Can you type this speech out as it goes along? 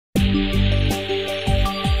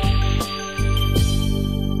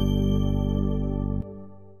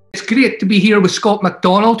great to be here with Scott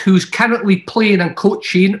MacDonald, who's currently playing and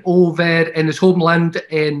coaching over in his homeland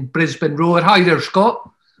in Brisbane Roar. Hi there, Scott.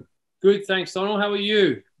 Good, thanks, Donald. How are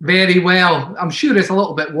you? Very well. I'm sure it's a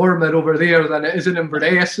little bit warmer over there than it is in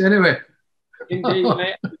Inverness, anyway. Indeed,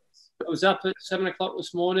 mate. I was up at 7 o'clock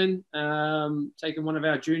this morning, taking one of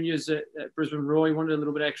our juniors at Brisbane Roar. He wanted a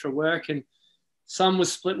little bit extra work, and sun was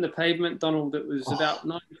splitting the pavement, Donald. It was about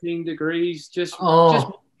 19 degrees, just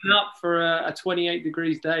up for a 28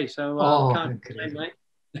 degrees day. So can't complain, mate.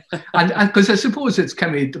 And because I suppose it's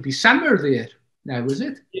coming to be summer there now, is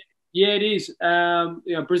it? Yeah, it is.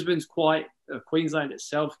 Brisbane's quite Queensland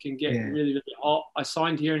itself can get really, really hot. I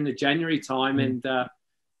signed here in the January time, and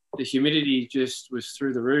the humidity just was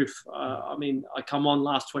through the roof. I mean, I come on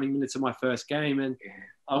last 20 minutes of my first game, and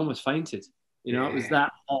I almost fainted. You know, it was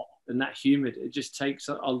that hot and that humid. It just takes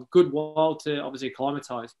a good while to obviously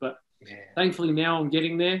acclimatise. But thankfully now I'm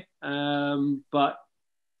getting there. But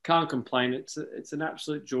can't complain. It's an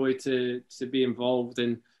absolute joy to be involved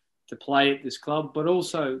and to play at this club, but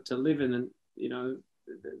also to live in, and you know,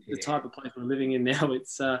 the type of place we're living in now.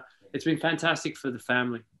 It's been fantastic for the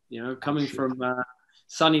family. You know, coming from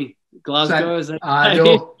sunny Glasgow, I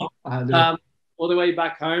know. all the way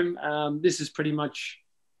back home. This is pretty much,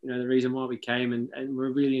 you know, the reason why we came, and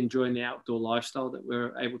we're really enjoying the outdoor lifestyle that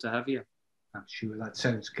we're able to have here. I'm sure that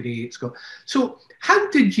sounds great, Scott. So how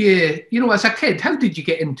did you, as a kid, how did you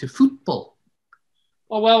get into football?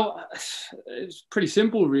 Oh, well, it's pretty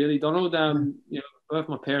simple, really, Donald. Both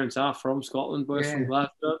my parents are from Scotland, both from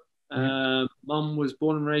Glasgow. Mum was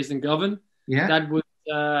born and raised in Govan. Dad was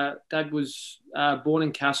born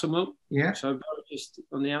in Castlemilk. So just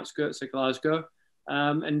on the outskirts of Glasgow.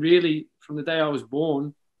 And really, from the day I was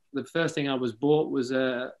born, the first thing I was bought was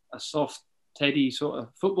a soft teddy sort of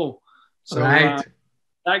football. So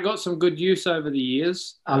that got some good use over the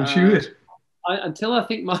years. I'm sure. Until I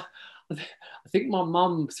think my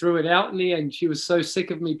mum threw it out in the end. She was so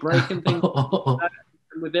sick of me breaking things.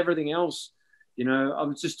 And with everything else, you know, I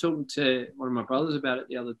was just talking to one of my brothers about it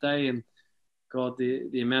the other day, and God,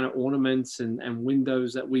 the amount of ornaments and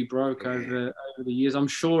windows that we broke over the years. I'm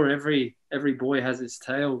sure every boy has its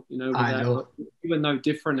tale, you know. I know. We were no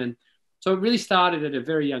different. And so it really started at a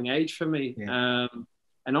very young age for me.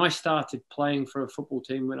 And I started playing for a football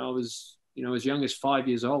team when I was, as young as 5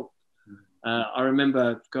 years old. I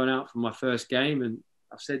remember going out for my first game, and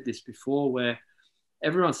I've said this before, where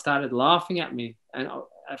everyone started laughing at me. And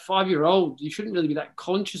at 5 year old, you shouldn't really be that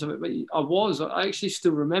conscious of it, but I actually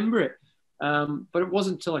still remember it. But it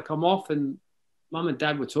wasn't until I come off and Mum and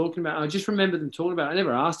Dad were talking about it. I just remember them talking about it. I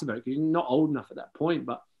never asked about it because you're not old enough at that point.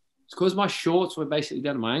 But it's because my shorts were basically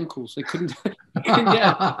down to my ankles. They couldn't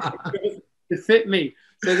get to fit me.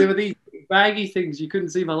 So there were these baggy things. You couldn't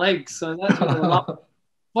see my legs. So that's what they were like.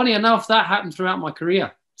 Funny enough, that happened throughout my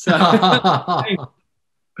career. So.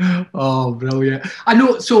 Oh, brilliant. I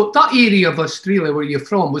know. So that area of Australia where you're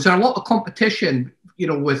from, was there a lot of competition,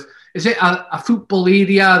 is it a football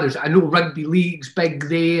area? I know rugby league's big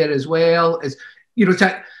there as well.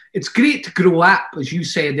 It's great to grow up, as you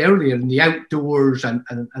said earlier, in the outdoors and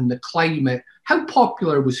the climate. How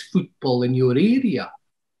popular was football in your area?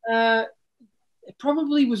 It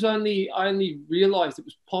probably was I only realised it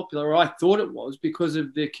was popular, or I thought it was, because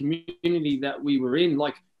of the community that we were in.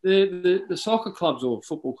 Like the soccer clubs, or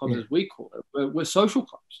football clubs as we call it, were social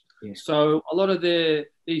clubs. So a lot of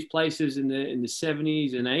these places in the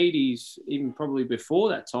 70s and 80s, even probably before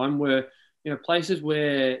that time, were places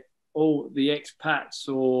where all the expats,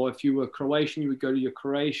 or if you were Croatian, you would go to your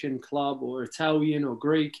Croatian club, or Italian or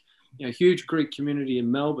Greek. Huge Greek community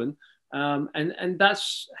in Melbourne. And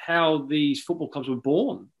that's how these football clubs were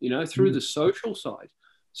born, through the social side.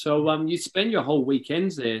 So you spend your whole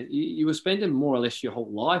weekends there. You were spending more or less your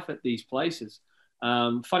whole life at these places.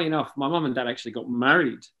 Funny enough, my mum and dad actually got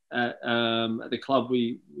married at the club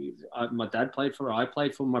my dad played for, I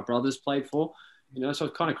played for, my brothers played for. So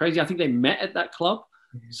it's kind of crazy. I think they met at that club.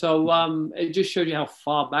 So it just shows you how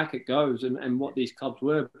far back it goes and what these clubs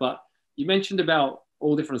were. But you mentioned about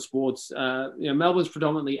all different sports. Melbourne's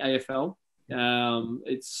predominantly AFL.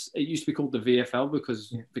 It used to be called the VFL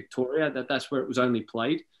because Victoria, that's where it was only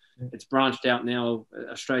played. It's branched out now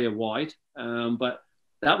Australia-wide. But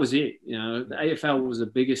that was it. The AFL was the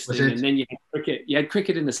biggest thing. And then you had cricket. You had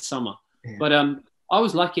cricket in the summer. But I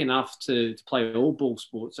was lucky enough to play all ball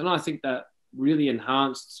sports. And I think that really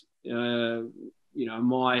enhanced, my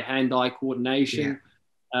hand-eye coordination,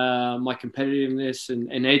 my competitiveness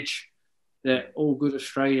and edge that all good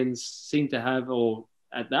Australians seem to have, or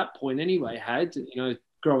at that point anyway, had,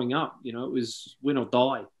 growing up. It was win or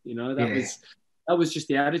die. That was just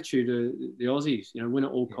the attitude of the Aussies, win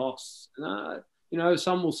at all costs. And You know,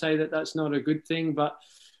 some will say that that's not a good thing, but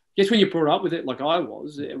I guess when you're brought up with it, like I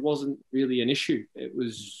was, it wasn't really an issue. It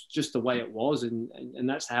was just the way it was, and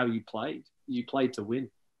that's how you played. You played to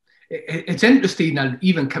win. It's interesting, and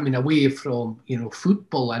even coming away from, you know,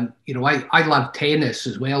 football, and, you know, I loved tennis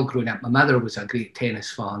as well growing up. My mother was a great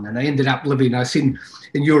tennis fan, and I ended up living, I seen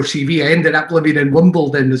in your CV, I ended up living in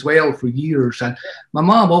Wimbledon as well for years. And my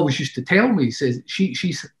mum always used to tell me, says she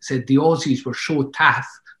said the Aussies were so tough.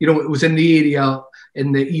 You know, it was in the era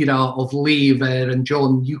of Lever and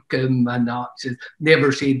John Newcombe, and said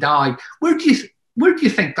never say die. Where do you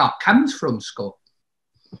think that comes from, Scott?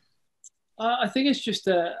 I think it's just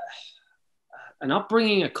an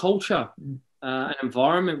upbringing, a culture, an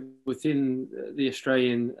environment within the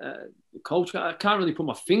Australian culture. I can't really put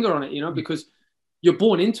my finger on it, you know, because you're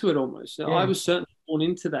born into it almost. Yeah. I was certainly born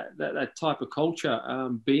into that type of culture.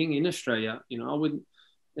 Being in Australia, you know, I wouldn't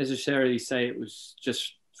necessarily say it was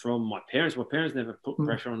just from my parents. My parents never put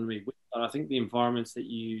pressure on me, but I think the environments that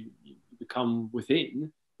you become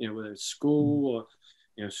within, you know, whether it's school or,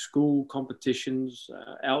 you know, school competitions,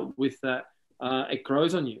 out with that, it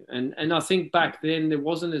grows on you. And I think back then there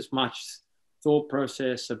wasn't as much thought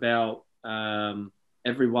process about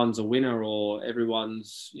everyone's a winner or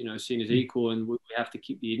everyone's, you know, seen as equal, and we have to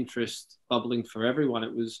keep the interest bubbling for everyone.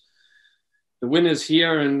 It was the winners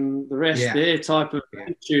here and the rest there type of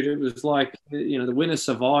attitude. It was like, you know, the winners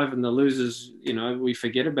survive and the losers, you know, we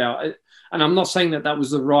forget about it. And I'm not saying that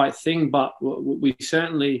was the right thing, but we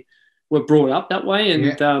certainly were brought up that way.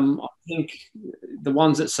 And I think the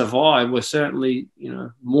ones that survive were certainly, you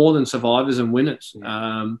know, more than survivors and winners.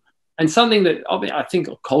 And something that I think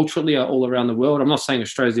culturally all around the world, I'm not saying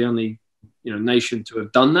Australia's the only, you know, nation to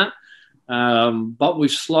have done that. But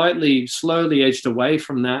we've slowly edged away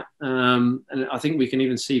from that. And I think we can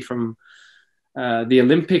even see from the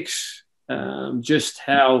Olympics just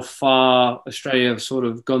how far Australia have sort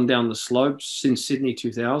of gone down the slopes since Sydney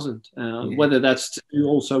 2000. Whether that's to do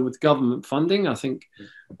also with government funding, I think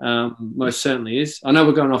most certainly is. I know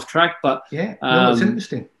we're going off track, but it's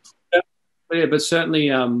interesting. But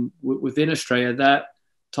certainly within Australia, that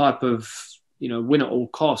type of, you know, win at all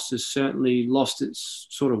costs has certainly lost its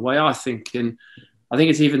sort of way, I think. And I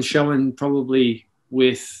think it's even showing probably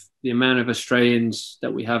with the amount of Australians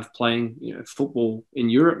that we have playing, you know, football in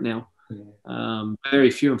Europe now.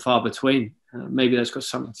 Very few and far between. Maybe that's got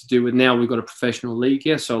something to do with now we've got a professional league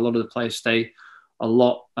here, so a lot of the players stay a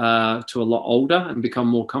lot older and become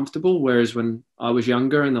more comfortable. Whereas when I was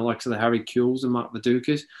younger, and the likes of the Harry Kewells and Mark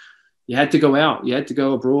Vidukas, you had to go out, you had to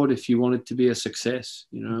go abroad if you wanted to be a success,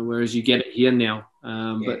 you know, whereas you get it here now.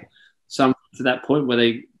 But some to that point where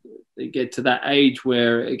they get to that age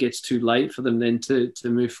where it gets too late for them then to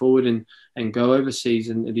move forward and go overseas,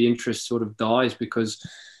 and the interest sort of dies because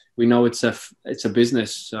we know it's a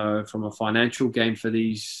business. So from a financial gain for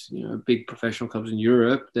these, you know, big professional clubs in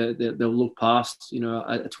Europe, they'll look past, you know,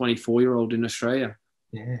 a 24-year-old in Australia.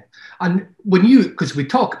 Yeah. And because we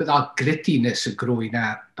talk about that grittiness of growing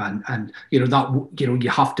up and, you know, that, you know, you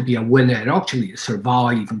have to be a winner actually to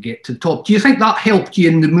survive and get to the top. Do you think that helped you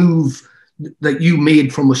in the move that you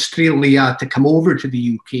made from Australia to come over to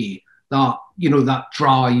the UK? That, you know, that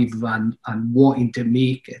drive and wanting to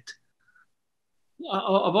make it?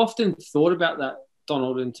 I've often thought about that,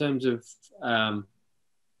 Donald, in terms of,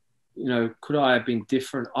 you know, could I have been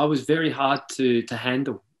different? I was very hard to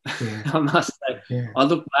handle. I must say. I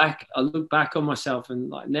look back on myself, and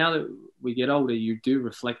like now that we get older, you do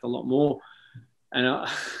reflect a lot more. And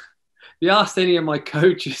if you asked any of my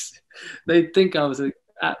coaches, they'd think I was an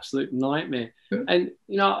absolute nightmare. And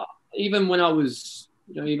you know, even when I was,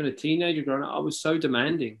 you know, even a teenager growing up, I was so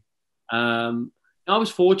demanding. I was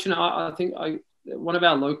fortunate. I think one of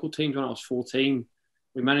our local teams when I was 14.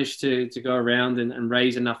 We managed to go around and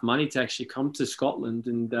raise enough money to actually come to Scotland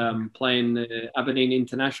and play in the Aberdeen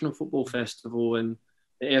International Football Festival and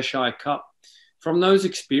the Ayrshire Cup. From those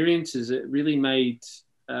experiences, it really made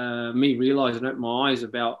me realise and open my eyes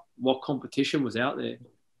about what competition was out there. You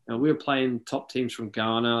know, we were playing top teams from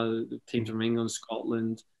Ghana, the teams from England,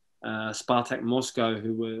 Scotland, Spartak Moscow,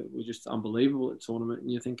 who were just unbelievable at the tournament.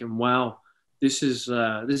 And you're thinking, wow, this is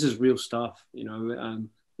real stuff, you know.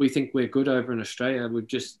 We think we're good over in Australia. We've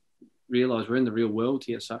just realised we're in the real world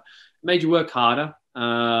here. So it made you work harder.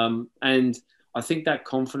 And I think that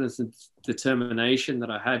confidence and determination that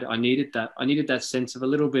I had, I needed that. I needed that sense of a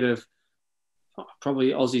little bit of,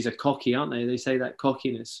 probably Aussies are cocky, aren't they? They say that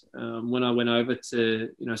cockiness. When I went over to,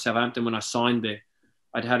 you know, Southampton, when I signed there,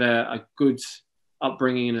 I'd had a good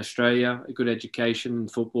upbringing in Australia, a good education in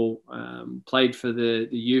football, played for the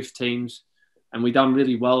youth teams. And we done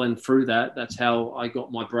really well, and through that, that's how I got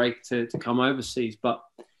my break to come overseas. But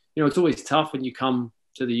it's always tough when you come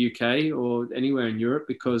to the UK or anywhere in Europe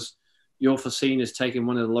because you're seen as taking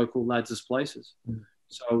one of the local lads' places.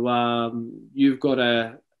 So you've got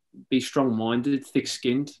to be strong-minded,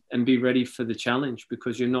 thick-skinned, and be ready for the challenge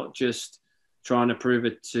because you're not just trying to prove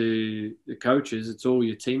it to the coaches, it's all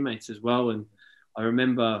your teammates as well. And I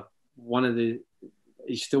remember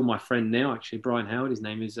he's still my friend now, actually, Brian Howard, his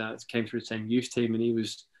name is, came through the same youth team, and he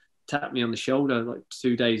tapped me on the shoulder like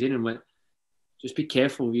 2 days in and went, just be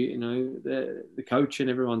careful, the coach and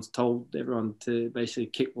everyone's told everyone to basically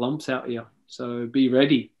kick lumps out here. So be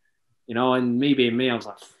ready, and me being me, I was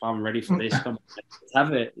like, I'm ready for this, come on, let's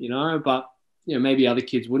have it, but, maybe other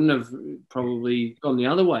kids wouldn't have probably gone the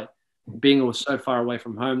other way. Being so far away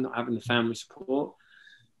from home, not having the family support.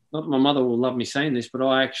 Not my mother will love me saying this, but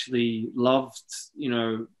I actually loved,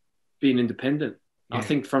 being independent. Yeah. I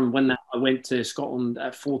think from when I went to Scotland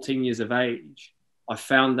at 14 years of age, I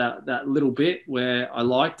found that little bit where I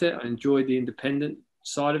liked it. I enjoyed the independent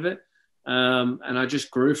side of it. And I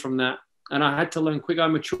just grew from that. And I had to learn quick. I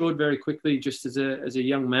matured very quickly just as a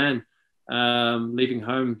young man, leaving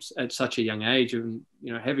home at such a young age, and,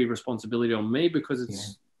 heavy responsibility on me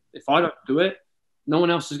because if I don't do it, no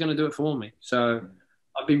one else is going to do it for me. So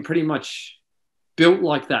I've been pretty much built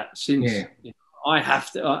like that since. I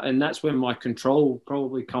have to, and that's where my control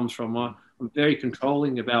probably comes from. I'm very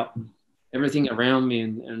controlling about everything around me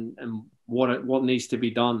and what needs to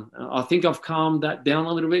be done. I think I've calmed that down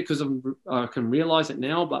a little bit because I can realize it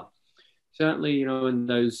now. But certainly, in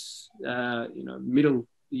those middle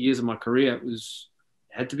years of my career, I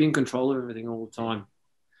had to be in control of everything all the time.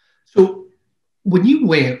 So when you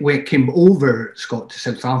came over, Scott, to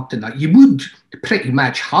Southampton, you would pretty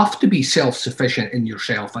much have to be self-sufficient in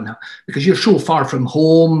yourself, and because you're so far from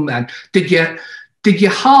home. And did you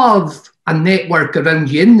have a network around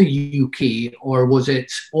you in the UK, or was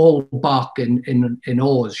it all back in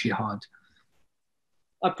Oz you had?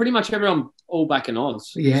 Pretty much everyone all back in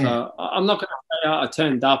Oz. Yeah. So I'm not going to say I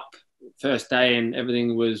turned up first day and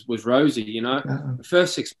everything was rosy. The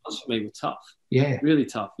first 6 months for me were tough. Yeah. Really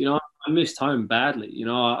tough. I missed home badly.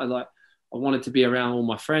 I wanted to be around all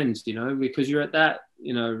my friends, because you're at that,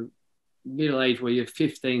 middle age where you're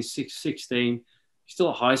 15, 16, you're still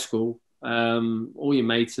at high school. All your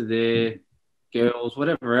mates are there, girls,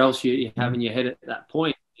 whatever else you have in your head at that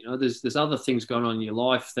point. There's other things going on in your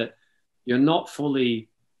life that you're not fully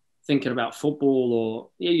thinking about football, or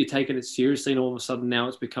you're taking it seriously, and all of a sudden now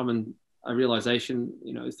it's becoming a realization,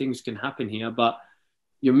 things can happen here, but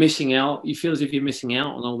you're missing out. You feel as if you're missing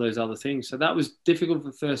out on all those other things. So that was difficult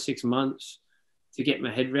for the first 6 months to get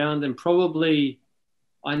my head around. And probably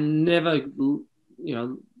I never,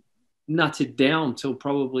 nutted down till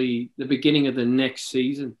probably the beginning of the next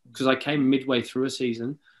season, because I came midway through a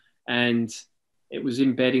season and it was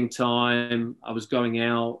in bedding time. I was going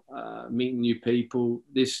out, meeting new people.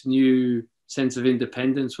 This new sense of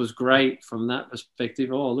independence was great from that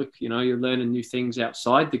perspective. Oh, look, you're learning new things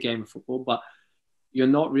outside the game of football, but you're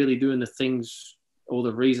not really doing the things or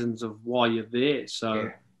the reasons of why you're there. So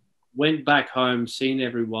went back home, seen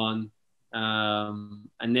everyone, and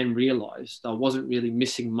then realized I wasn't really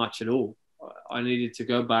missing much at all. I needed to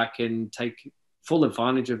go back and take full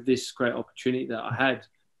advantage of this great opportunity that I had.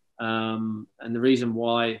 And the reason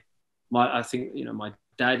why I think, my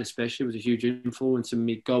dad especially was a huge influence in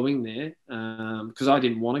me going there, because I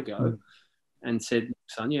didn't want to go. And said,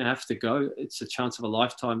 son, you have to go. It's a chance of a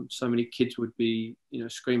lifetime. So many kids would be,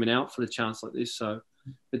 screaming out for the chance like this. So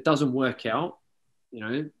if it doesn't work out,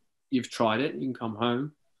 you've tried it, you can come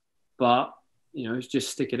home, but,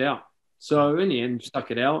 just stick it out. So in the end,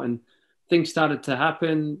 stuck it out, and things started to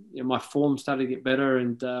happen. My form started to get better.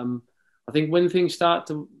 And I think when things start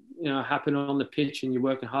to, happen on the pitch and you're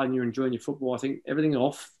working hard and you're enjoying your football, I think everything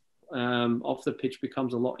off the pitch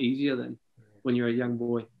becomes a lot easier than when you're a young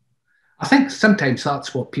boy. I think sometimes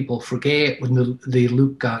that's what people forget when they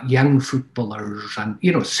look at young footballers and,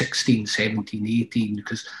 16, 17, 18,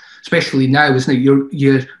 because especially now, isn't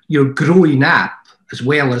it? You're growing up as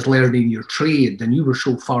well as learning your trade, and you were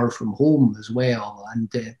so far from home as well.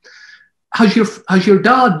 And has your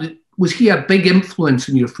dad, was he a big influence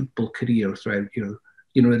in your football career throughout your,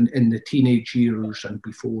 in the teenage years and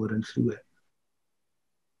before and through it?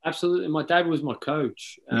 Absolutely. My dad was my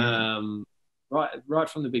coach. Right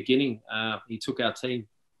from the beginning, he took our team.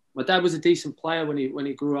 My dad was a decent player when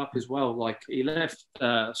he grew up as well. Like, he left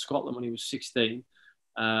Scotland when he was 16,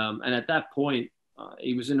 and at that point,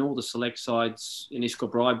 he was in all the select sides in East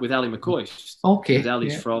Kilbride with Ali McCoy. Okay, because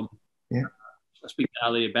Ali's from. Yeah. I speak to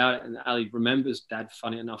Ali about it, and Ali remembers Dad,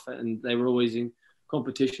 funny enough, and they were always in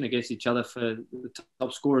competition against each other for the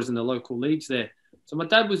top scorers in the local leagues there. So my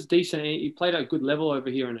dad was decent. He played at a good level over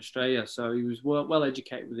here in Australia. So he was well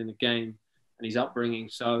educated within the game and his upbringing.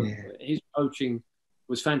 So his coaching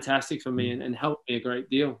was fantastic for me and helped me a great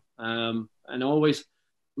deal. And I always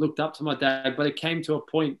looked up to my dad, but it came to a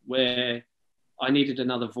point where I needed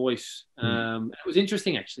another voice. It was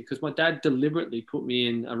interesting, actually, because my dad deliberately put me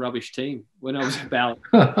in a rubbish team when I was about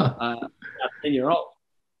 10-year-old.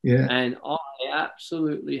 Yeah. And I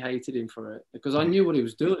absolutely hated him for it because I knew what he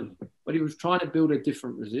was doing, but he was trying to build a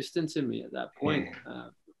different resistance in me at that point,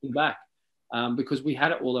 looking back, because we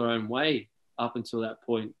had it all our own way up until that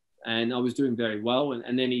point. And I was doing very well.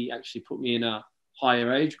 And then he actually put me in a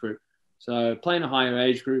higher age group. So playing a higher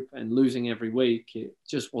age group and losing every week, it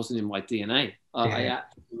just wasn't in my DNA. I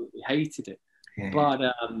absolutely hated it. But,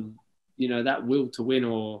 you know, that will to win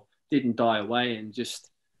or didn't die away. And just,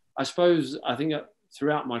 I think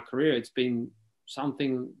throughout my career, it's been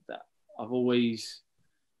something that I've always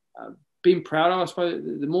been proud of. I suppose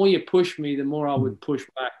the more you push me, the more I would push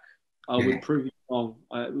back. I would prove you wrong.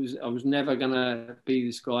 I was never going to be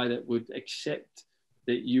this guy that would accept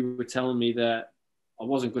that you were telling me that I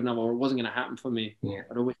wasn't good enough or it wasn't going to happen for me.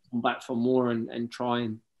 I'd always come back for more and try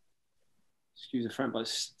and, excuse the French, but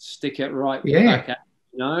stick it right back at,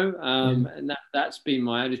 you know. And that's been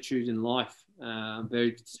my attitude in life. I'm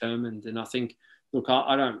very determined. And I think, look,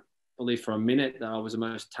 I don't believe for a minute that I was the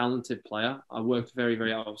most talented player. I worked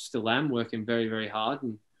I still am working very, very hard.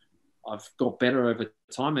 And I've got better over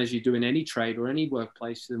time, as you do in any trade or any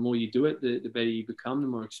workplace. The more you do it, the better you become, the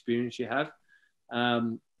more experience you have.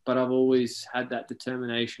 But I've always had that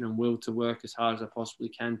determination and will to work as hard as I possibly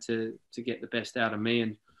can to get the best out of me.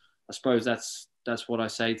 And I suppose that's what I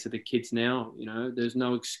say to the kids now. You know, there's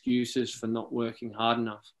no excuses for not working hard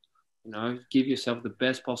enough. You know, give yourself the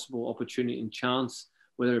best possible opportunity and chance,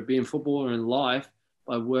 whether it be in football or in life,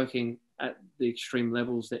 by working at the extreme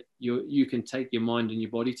levels that you can take your mind and your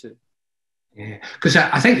body to. Yeah, because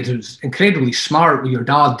I think it was incredibly smart what your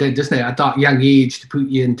dad did, isn't it, at that young age, to put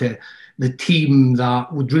you into the team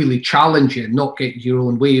that would really challenge you and not get your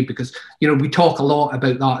own way. Because, you know, we talk a lot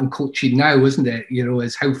about that in coaching now, isn't it? You know,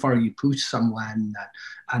 is how far you push someone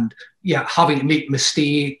and having to make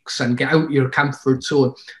mistakes and get out of your comfort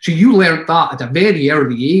zone. So you learned that at a very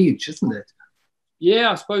early age, isn't it?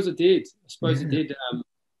 Yeah, I suppose I did.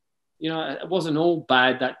 You know, it wasn't all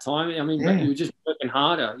bad that time. I mean, but you were just working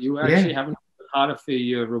harder. You were actually having to work harder for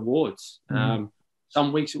your rewards.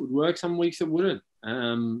 Some weeks it would work, some weeks it wouldn't.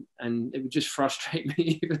 And it would just frustrate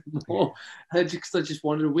me even more. I just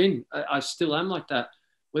wanted to win. I still am like that.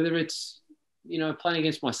 Whether it's, you know, playing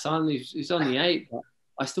against my son, he's only 8, but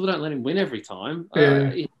I still don't let him win every time.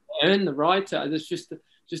 He earned the right to. That's just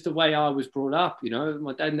the way I was brought up. You know,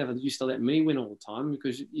 my dad never used to let me win all the time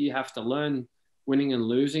because you have to learn winning and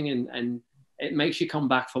losing, and it makes you come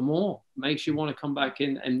back for more. It makes you want to come back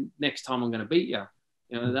in, and next time I'm going to beat you.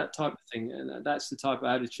 You know, that type of thing. And that's the type of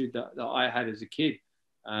attitude that I had as a kid.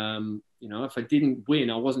 You know, if I didn't win,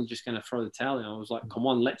 I wasn't just going to throw the towel in. I was like, come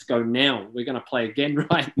on, let's go now. We're going to play again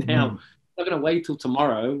right now. I'm not going to wait till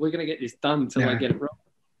tomorrow. We're going to get this done until I get it right.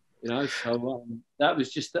 You know, so that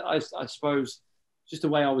was just, I suppose, just the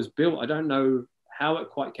way I was built. I don't know how it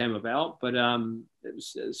quite came about, but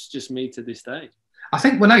it's just me to this day. I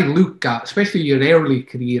think when I look at, especially your early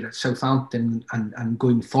career at Southampton and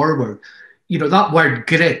going forward, you know, that word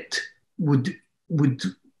grit would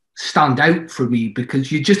stand out for me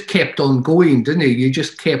because you just kept on going, didn't you? You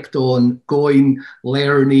just kept on going,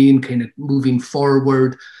 learning, kind of moving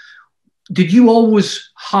forward. Did you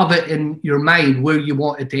always have it in your mind where you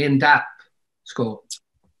wanted to end up, Scott?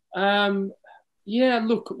 Yeah,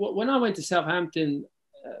 look, when I went to Southampton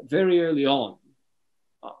very early on,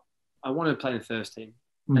 I wanted to play in the first team,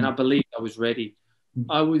 and I believed I was ready.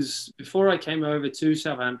 Before I came over to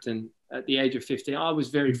Southampton at the age of 15, I was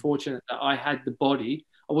very fortunate that I had the body.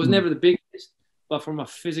 I was never the biggest, but from a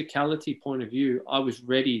physicality point of view, I was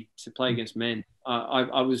ready to play against men.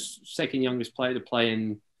 I was second youngest player to play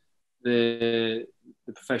in the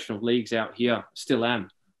professional leagues out here, still am.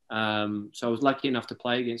 So I was lucky enough to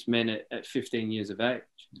play against men at 15 years of age.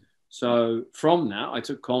 So from that, I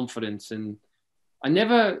took confidence, and I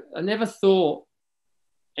never thought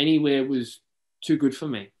anywhere was too good for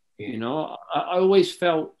me. You know, I always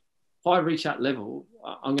felt if I reach that level,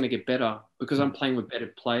 I'm going to get better because I'm playing with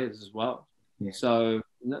better players as well. So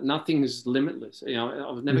nothing is limitless. You know,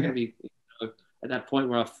 I was never going to be at that point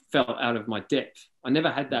where I felt out of my depth. I never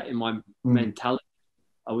had that in my mentality.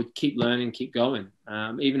 I would keep learning, keep going,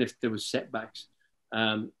 even if there was setbacks.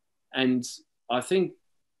 And I think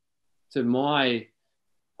to my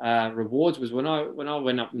rewards was when I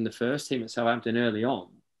went up in the first team at Southampton early on.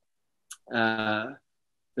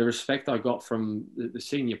 the respect I got from the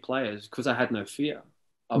senior players, because I had no fear.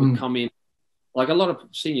 I would come in, like a lot of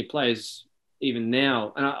senior players, even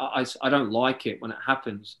now, and I don't like it when it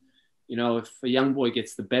happens. You know, if a young boy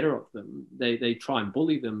gets the better of them, they try and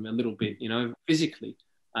bully them a little bit, you know, physically,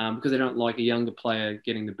 because they don't like a younger player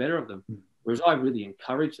getting the better of them. Whereas I really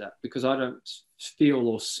encourage that, because I don't feel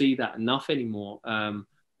or see that enough anymore,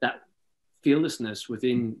 that fearlessness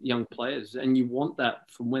within young players. And you want that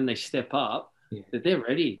from when they step up, that they're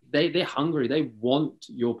ready. They're hungry. They want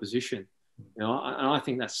your position. You know, and I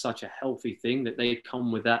think that's such a healthy thing, that they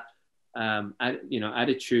come with that,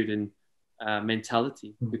 attitude and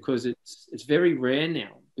mentality, because it's very rare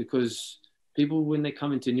now, because people, when they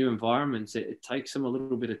come into new environments, it takes them a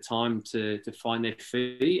little bit of time to find their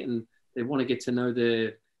feet, and they want to get to know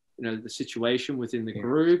the situation within the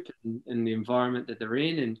group and the environment that they're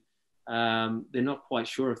in, and they're not quite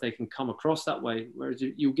sure if they can come across that way. Whereas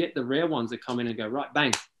you'll get the rare ones that come in and go, right,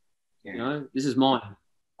 bang, you know, this is mine.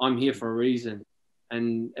 I'm here for a reason.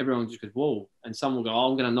 And everyone just goes, whoa. And some will go, oh,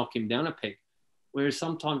 I'm going to knock him down a peg. Whereas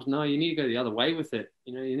sometimes, no, you need to go the other way with it.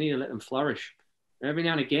 You know, you need to let them flourish. And every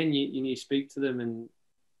now and again, you need to speak to them and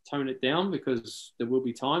tone it down, because there will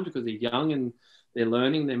be times, because they're young and they're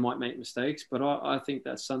learning, they might make mistakes. But I think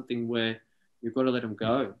that's something where you've got to let them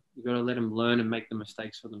go. You've got to let them learn and make the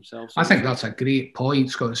mistakes for themselves. I think that's a great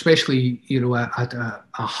point, Scott, especially, you know, at a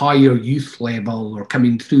higher youth level, or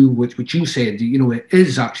coming through, which you said, you know, it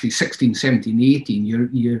is actually 16, 17, 18.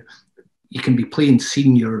 You can be playing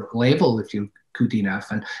senior level if you're good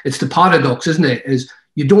enough. And it's the paradox, isn't it? Is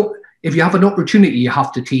you don't, if you have an opportunity, you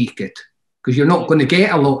have to take it, because you're not going to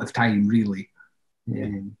get a lot of time, really.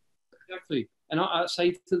 Exactly. And I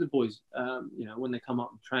say to the boys, you know, when they come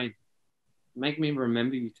up and train, make me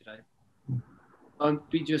remember you today. Don't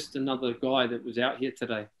be just another guy that was out here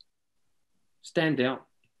today. Stand out.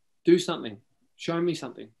 Do something. Show me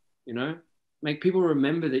something, you know. Make people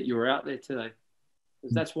remember that you were out there today.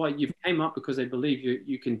 Because that's why you've came up, because they believe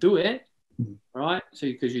you can do it, right? So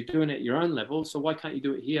because you're doing it at your own level, so why can't you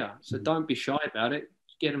do it here? So don't be shy about it.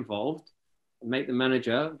 Get involved and make the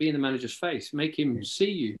manager, be in the manager's face. Make him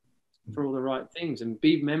see you for all the right things, and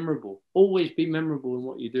be memorable. Always be memorable in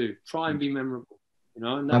what you do. Try and be memorable, you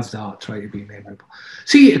know. And that's that. Try to be memorable.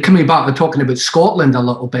 See, coming back to talking about Scotland a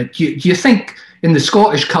little bit, do you think in the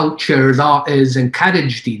Scottish culture that is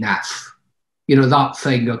encouraged enough? You know, that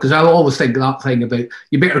thing, because I always think that thing about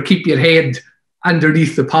you better keep your head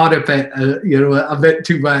underneath the parapet, you know, a bit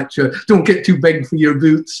too much, or don't get too big for your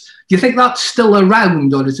boots. Do you think that's still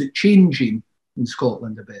around, or is it changing in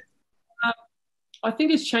Scotland a bit? I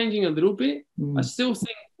think it's changing a little bit. I still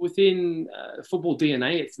think within football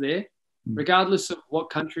DNA, it's there, regardless of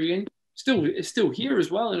what country you're in. It's still here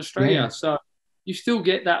as well in Australia. So you still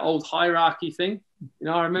get that old hierarchy thing. You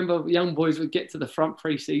know, I remember young boys would get to the front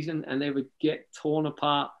pre-season and they would get torn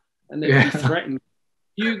apart, and they'd be threatened.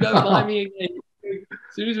 You go by me again.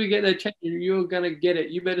 As soon as we get there, check you, you're going to get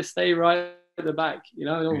it. You better stay right at the back. You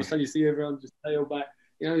know, and all of a sudden you see everyone just tail back.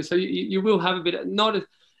 You know, so you will have a bit of,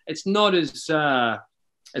 it's not as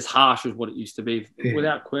harsh as what it used to be,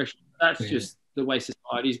 without question. That's just the way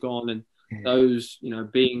society's gone, and those, you know,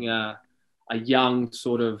 being a young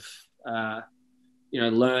sort of, you know,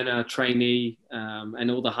 learner, trainee,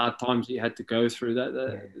 and all the hard times that you had to go through,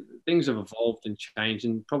 that things have evolved and changed,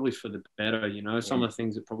 and probably for the better. You know, some of the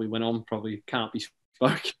things that probably went on probably can't be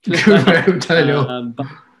spoken. I know.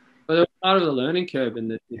 But it was part of the learning curve and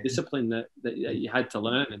the discipline that you had to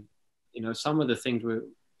learn, and you know, some of the things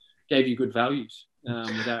gave you good values,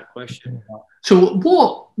 without question. So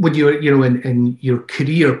what would you know, in your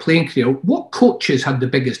career, playing career, what coaches had the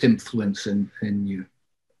biggest influence in you?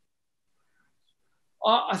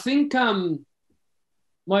 I think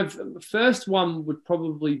my first one would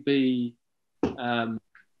probably be a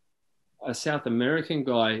South American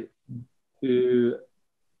guy who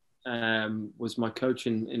was my coach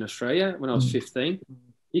in Australia when I was 15.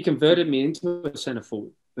 He converted me into a centre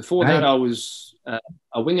forward. Before that, I was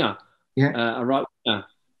a winger, a right winger.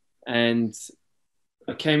 And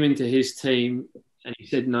I came into his team and he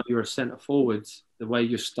said, no, you're a centre forward. The way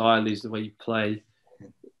your style is, the way you play.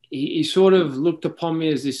 He sort of looked upon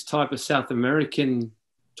me as this type of South American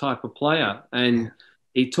type of player. And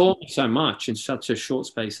he taught me so much in such a short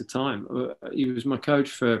space of time. He was my coach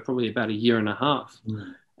for probably about a year and a half.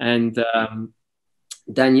 And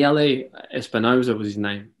Daniele Espinosa was his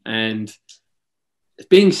name. And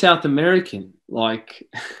being South American, like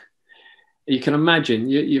you can imagine,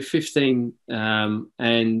 you're 15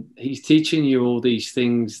 and he's teaching you all these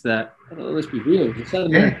things that, let's be real, the South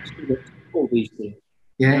Americans all these things.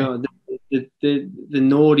 You know, the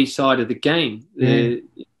naughty side of the game,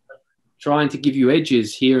 trying to give you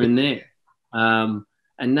edges here and there.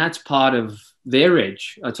 And that's part of their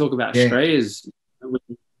edge. I talk about Australia's,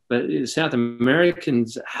 but South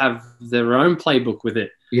Americans have their own playbook with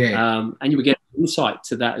it. And you would get insight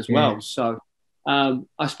to that as well. So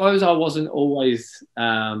I suppose I wasn't always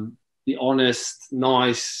the honest,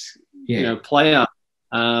 nice, player.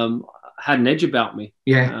 Had an edge about me.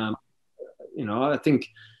 I think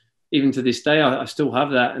even to this day, I still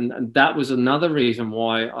have that. And that was another reason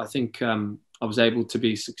why I think I was able to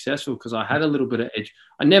be successful, because I had a little bit of edge.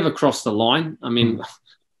 I never crossed the line. I mean,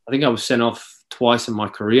 I think I was sent off twice in my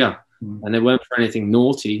career, and they weren't for anything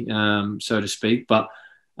naughty, so to speak. But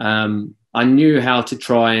I knew how to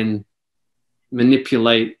try and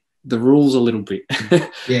manipulate the rules a little bit,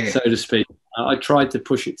 so to speak. I tried to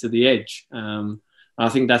push it to the edge. I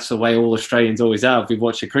think that's the way all Australians always are. If we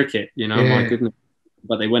watch the cricket, my goodness.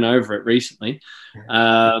 But they went over it recently.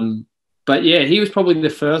 But he was probably the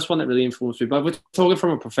first one that really influenced me. But we're talking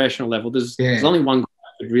from a professional level. There's only one guy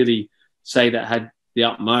I could really say that had the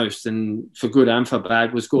utmost, and for good and for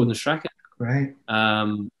bad, was Gordon Strachan. Right.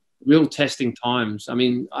 Real testing times. I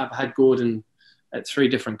mean, I've had Gordon at 3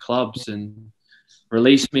 different clubs and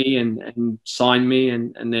release me and sign me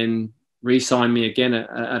and then re-sign me again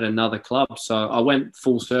at another club. So I went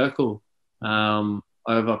full circle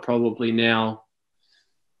over probably now,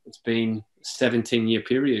 it's been a 17-year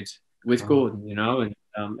period with Gordon, and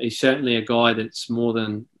he's certainly a guy that's more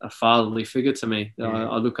than a fatherly figure to me that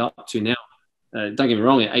I look up to now. Don't get me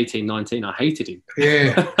wrong, at 18, 19, I hated him.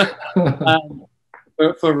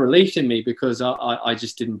 For releasing me, because I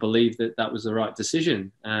just didn't believe that was the right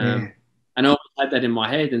decision. And I always had that in my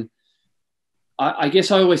head. And I guess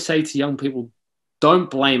I always say to young people, don't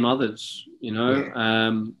blame others,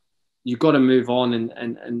 you've got to move on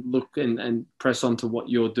and look and press on to what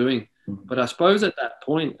you're doing. But I suppose at that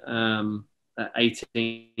point, at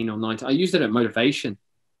 18 or 19, I used it as motivation,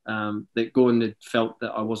 that Gordon had felt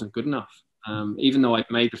that I wasn't good enough. Even though I'd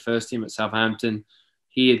made the first team at Southampton,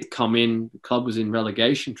 he had come in, the club was in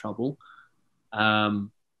relegation trouble. And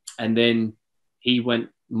then he went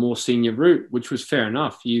more senior route, which was fair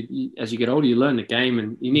enough. You as you get older, you learn the game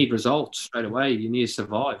and you need results straight away. You need to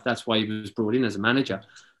survive. That's why he was brought in as a manager.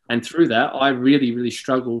 And through that, I really, really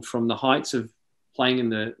struggled from the heights of playing in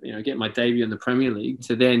the, getting my debut in the Premier League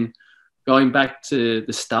to then going back to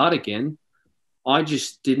the start again. I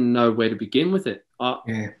just didn't know where to begin with it.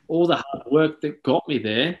 All the hard work that got me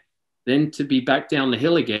there, then to be back down the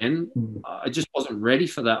hill again, I just wasn't ready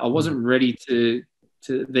for that. I wasn't ready to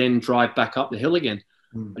then drive back up the hill again.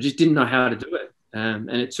 I just didn't know how to do it. And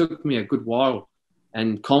it took me a good while.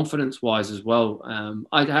 And confidence-wise as well,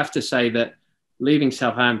 I'd have to say that leaving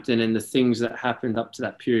Southampton and the things that happened up to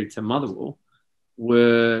that period to Motherwell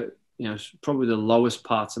were, probably the lowest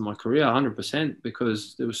parts of my career, 100%,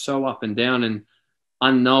 because it was so up and down and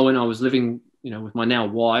unknown. I was living, with my now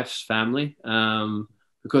wife's family,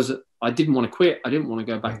 because I didn't want to quit. I didn't want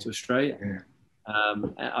to go back to Australia.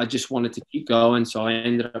 I just wanted to keep going. So I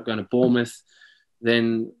ended up going to Bournemouth.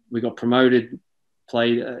 Then we got promoted,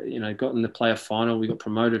 played, got in the player final. We got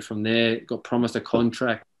promoted from there, got promised a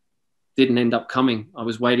contract. Didn't end up coming. I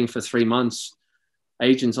was waiting for 3 months.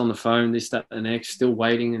 Agents on the phone, this, that, and the next, still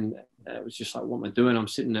waiting. And it was just like, what am I doing? I'm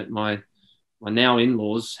sitting at my now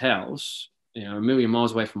in-laws' house, a million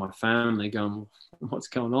miles away from my family, going, what's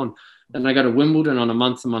going on? Then I go to Wimbledon on a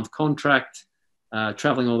month-to-month contract,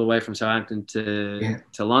 traveling all the way from Southampton to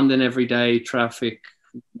London every day, traffic,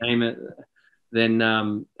 name it.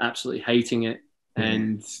 Then absolutely hating it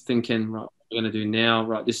and thinking, right, what are we going to do now?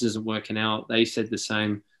 Right, this isn't working out. They said the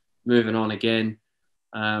same, moving on again.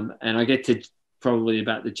 And I get to probably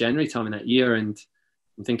about the January time in that year, and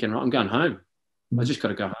I'm thinking, right, I'm going home. I just got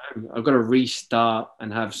to go home. I've got to restart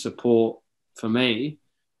and have support for me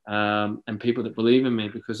and people that believe in me,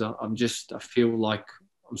 because I feel like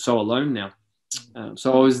I'm so alone now.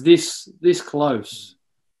 So I was this close,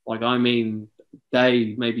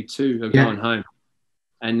 day, maybe 2 of going home,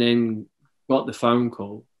 and then got the phone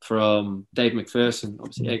call from Dave McPherson,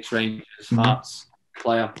 obviously ex-Rangers, Hearts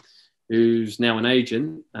player, who's now an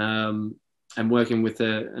agent and working with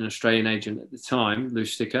an Australian agent at the time, Lou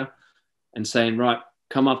Sticker, and saying, right,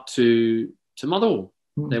 come up to Motherwell.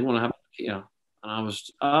 They want to have a look. And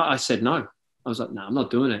I said no. I was like, no, I'm not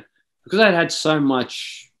doing it, because I had so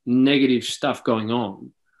much negative stuff going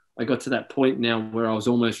on. I got to that point now where I was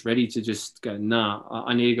almost ready to just go, nah,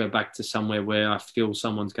 I need to go back to somewhere where I feel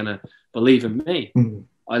someone's going to believe in me.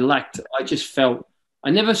 I just felt,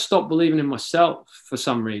 I never stopped believing in myself for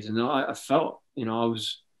some reason. I felt, I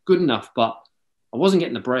was good enough, but I wasn't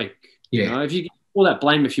getting the break. If you get all that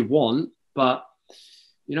blame if you want, but,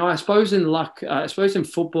 I suppose in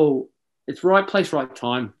football, it's right place, right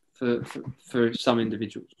time for some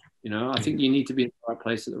individuals. I think you need to be in the right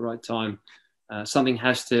place at the right time. Something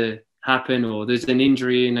has to happen, or there's an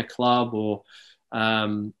injury in a club, or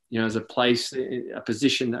there's a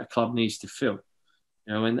position that a club needs to fill.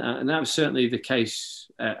 And that was certainly the case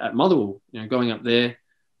at Motherwell. Going up there,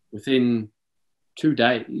 within 2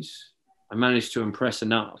 days, I managed to impress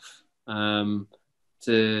enough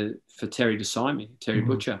for Terry to sign me, Terry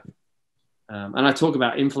Butcher. And I talk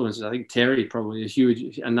about influences. I think Terry probably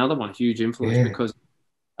another huge influence, because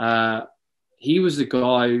he was the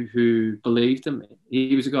guy who believed in me.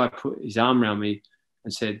 He was the guy who put his arm around me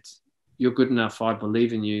and said, "You're good enough. I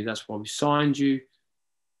believe in you. That's why we signed you.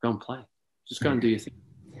 Go and play. Just go and do your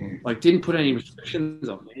thing." Like, didn't put any restrictions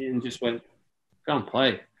on me, and just went, "Go and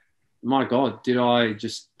play." My God, did I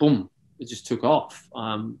just, boom, it just took off.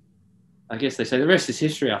 I guess they say the rest is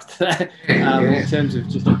history after that, in terms of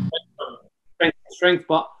just strength.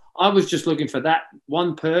 But I was just looking for that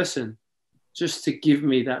one person just to give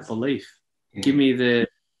me that belief, give me the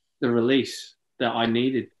release that I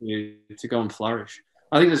needed to go and flourish.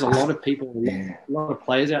 I think there's a lot of people, a lot of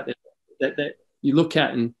players out there that you look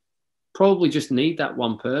at and probably just need that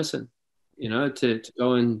one person, to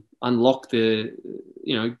go and unlock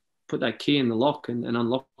put that key in the lock and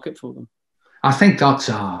unlock it for them. I think that's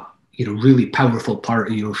a really powerful part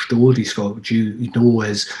of your story, Scott. Which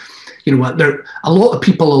is, there a lot of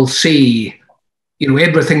people will say,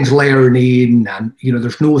 everything's learning, and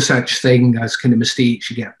there's no such thing as kind of mistakes.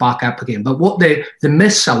 You get back up again. But what they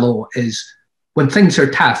miss a lot is when things are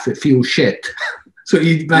tough, it feels shit. So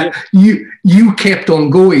you kept on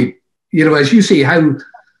going. As you say, how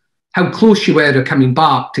close you were to coming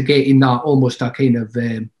back to getting that almost a kind of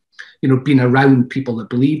being around people that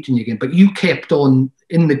believed in you again. But you kept on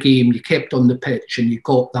in the game, you kept on the pitch, and you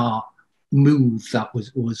got that move that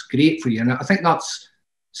was great for you. And I think that's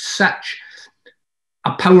such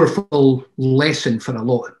a powerful lesson for a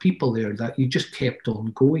lot of people there, that you just kept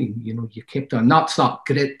on going. You kept on. That's that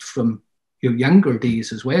grit from your younger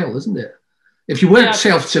days as well, isn't it? If you weren't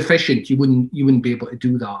self-sufficient, you wouldn't be able to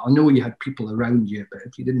do that. I know you had people around you, but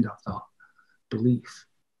if you didn't have that belief,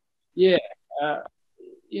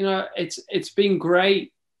 it's been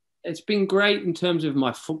great. It's been great in terms of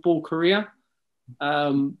my football career,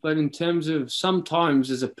 but in terms of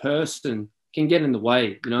sometimes as a person can get in the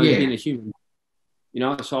way. Being a human.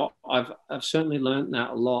 So I've certainly learned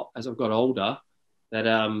that a lot as I've got older. That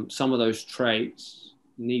some of those traits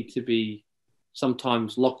need to be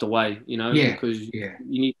sometimes locked away, because you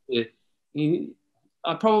need to.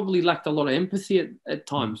 I probably lacked a lot of empathy at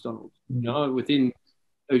times, Donald. Within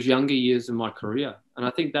those younger years of my career, and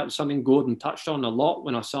I think that was something Gordon touched on a lot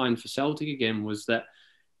when I signed for Celtic again. Was that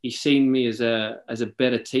he seen me as a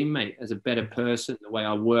better teammate, as a better person, the way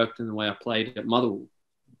I worked and the way I played at Motherwell,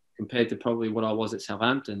 compared to probably what I was at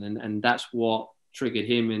Southampton, and that's what triggered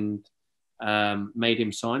him and made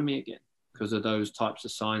him sign me again, because of those types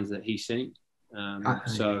of signs that he seen.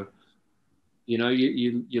 So,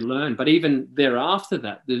 you learn. But even thereafter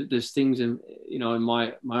that, there's things in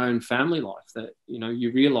my own family life that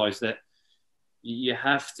you realise that you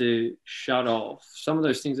have to shut off. Some of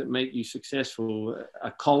those things that make you successful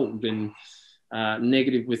are cold and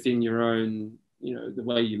negative within your own, the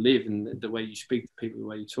way you live and the way you speak to people, the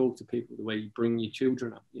way you talk to people, the way you bring your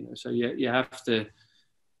children up. So you have to.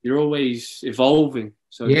 You're always evolving,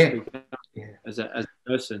 so to speak, as a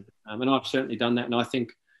person. And I've certainly done that. And I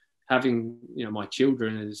think having, my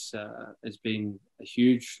children has been a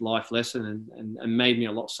huge life lesson and made me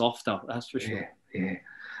a lot softer. That's for sure. Yeah.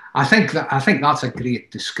 I think that's a great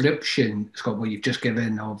description, Scott, what you've just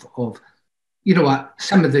given of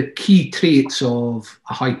some of the key traits of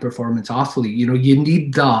a high performance athlete. You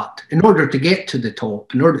need that in order to get to the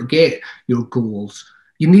top, in order to get your goals.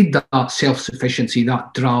 You need that self-sufficiency,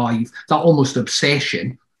 that drive, that almost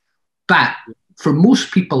obsession. But for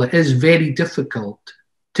most people, it is very difficult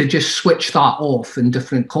to just switch that off in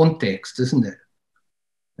different contexts, isn't it?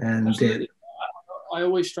 And I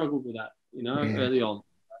always struggled with that, early on.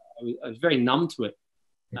 I was very numb to it,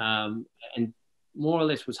 and more or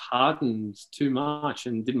less was hardened too much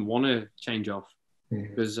and didn't want to change off,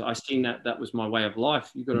 because I seen that was my way of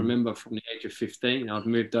life. You've got to remember, from the age of 15, I've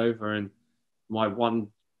moved over, and my one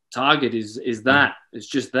target is that. It's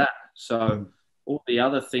just that. So all the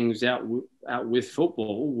other things out with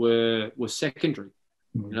football were secondary.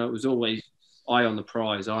 It was always eye on the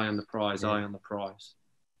prize, eye on the prize, eye on the prize.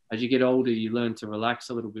 As you get older, you learn to relax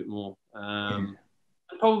a little bit more.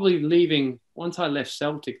 Probably once I left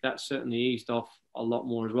Celtic, that certainly eased off a lot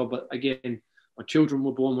more as well. But again, my children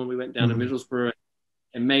were born when we went down to Middlesbrough.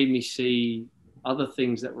 It made me see other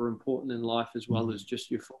things that were important in life as well as just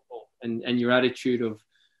your football. and your attitude of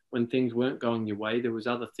when things weren't going your way, there was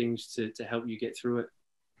other things to help you get through it.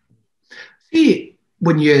 See,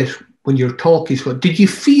 when you're talking, so did you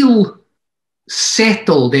feel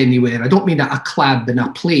settled anywhere? I don't mean at a club, in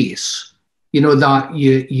a place, that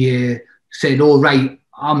you said, oh, right,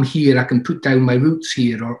 I'm here, I can put down my roots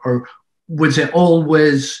here, or was it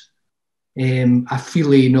always a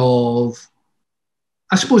feeling of,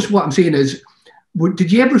 I suppose what I'm saying is,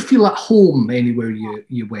 did you ever feel at home anywhere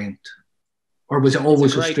you went? Or was it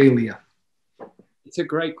always Australia? It's a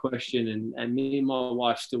great question. And me and my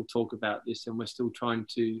wife still talk about this, and we're still trying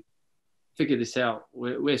to figure this out.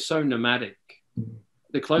 We're so nomadic. Mm.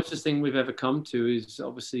 The closest thing we've ever come to is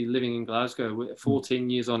obviously living in Glasgow. We're 14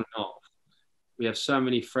 years on and off. We have so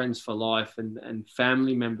many friends for life and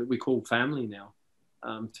family members. We call family now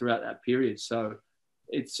throughout that period. So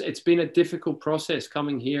it's been a difficult process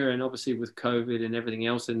coming here, and obviously with COVID and everything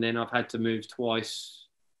else. And then I've had to move twice,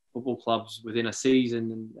 football clubs within a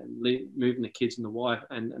season, and moving the kids and the wife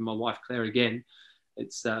and my wife Claire again.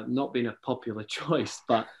 It's not been a popular choice,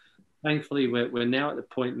 but thankfully we're now at the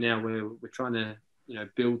point now where we're trying to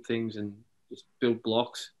build things and just build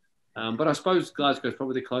blocks. But I suppose Glasgow is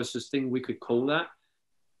probably the closest thing we could call that.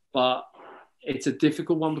 But it's a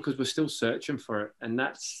difficult one because we're still searching for it, and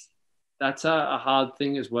that's a hard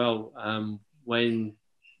thing as well, when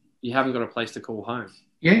you haven't got a place to call home.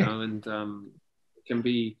 Yeah. And it can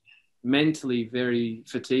be mentally very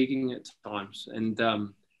fatiguing at times, and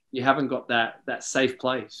you haven't got that safe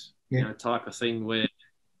place, type of thing where,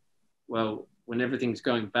 well, when everything's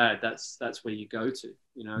going bad, that's where you go to.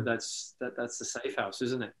 That's the safe house,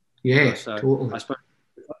 isn't it? Yeah, so totally. I suppose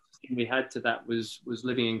the closest thing we had to that was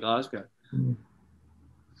living in Glasgow. Mm.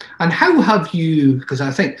 And how have you, because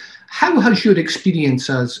I think, how has your experience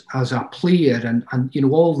as a player and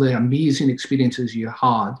all the amazing experiences you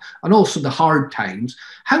had, and also the hard times,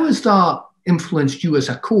 how has that influenced you as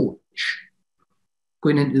a coach,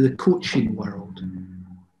 going into the coaching world?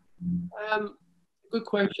 Good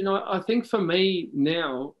question. I think for me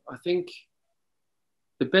now, I think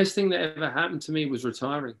the best thing that ever happened to me was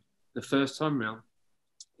retiring the first time round,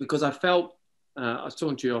 because I felt, I was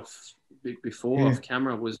talking to you off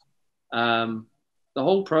camera, was the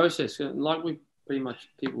whole process, like we pretty much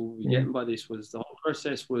people were getting by this, was the whole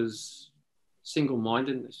process was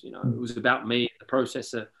single-mindedness. It was about me, the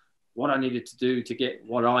process of what I needed to do to get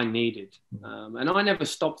what I needed. And I never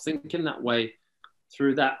stopped thinking that way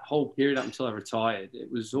through that whole period up until I retired. It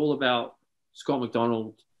was all about Scott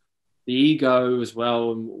MacDonald, the ego as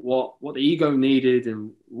well, and what the ego needed,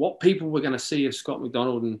 and what people were going to see of Scott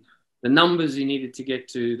MacDonald, and the numbers he needed to get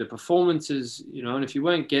to, the performances, and if you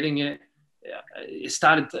weren't getting it, it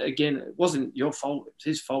started again, it wasn't your fault, it's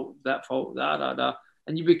his fault, that fault,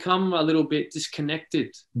 and you become a little bit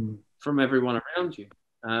disconnected from everyone around you.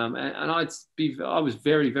 And I was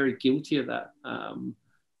very, very guilty of that.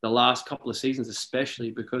 The last couple of seasons, especially,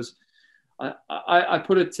 because I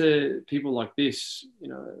put it to people like this,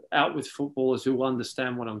 out with footballers who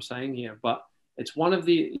understand what I'm saying here. But it's one of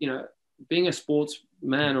the, being a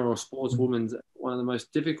sportsman or a sportswoman's one of the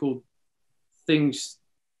most difficult things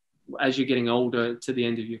as you're getting older to the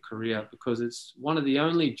end of your career, because it's one of the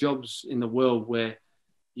only jobs in the world where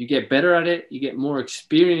you get better at it, you get more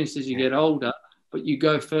experience as you get older, but you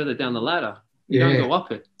go further down the ladder. You don't go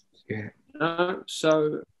up it. Yeah.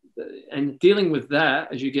 So, and dealing with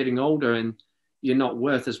that as you're getting older and you're not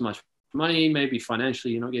worth as much money, maybe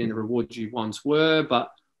financially you're not getting the rewards you once were,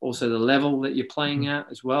 but also the level that you're playing at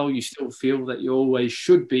as well, you still feel that you always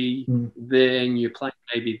should be there, and you're playing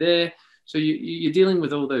maybe there. So you're dealing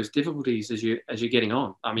with all those difficulties as you're getting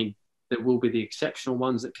on. I mean, there will be the exceptional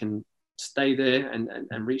ones that can stay there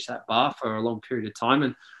and reach that bar for a long period of time.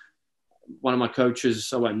 And one of my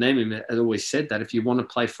coaches, I won't name him, has always said that if you want to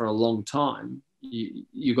play for a long time,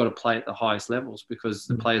 you got to play at the highest levels, because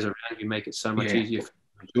the players around you make it so much easier to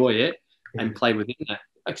enjoy it and play within that.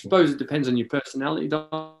 I suppose it depends on your personality,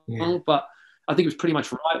 Donald, but I think it was pretty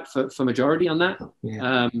much right for majority on that.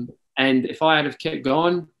 And if I had have kept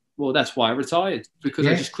going, well, that's why I retired, because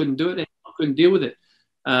I just couldn't do it. I couldn't deal with it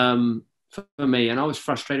for me. And I was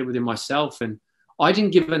frustrated within myself, and I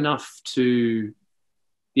didn't give enough to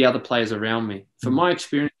the other players around me. For my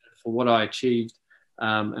experience, for what I achieved,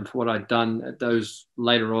 and for what I'd done at those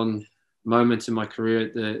later on moments in my career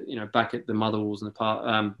at the, back at the Motherwells and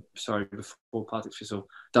before Partick Thistle,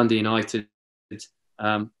 Dundee United,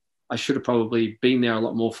 I should have probably been there a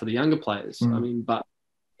lot more for the younger players. I mean, but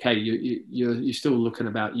okay, you're still looking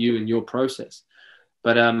about you and your process.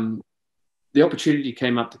 But the opportunity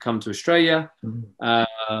came up to come to Australia,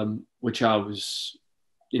 which I was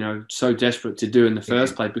so desperate to do in the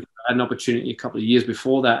first place, because I had an opportunity a couple of years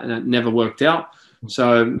before that and it never worked out.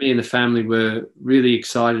 So me and the family were really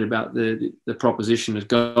excited about the proposition of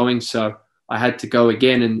going. So I had to go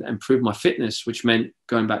again and prove my fitness, which meant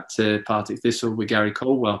going back to Partick Thistle with Gary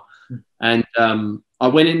Caldwell. And I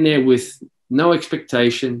went in there with no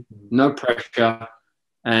expectation, no pressure,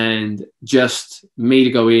 and just me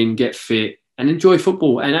to go in, get fit and enjoy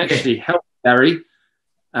football and actually help Gary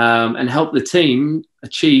and help the team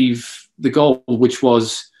achieve the goal, which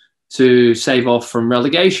was to save off from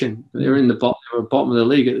relegation. They were bottom of the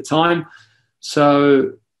league at the time.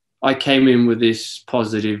 So I came in with this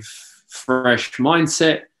positive, fresh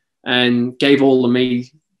mindset and gave all of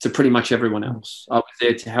me to pretty much everyone else. I was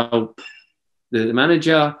there to help the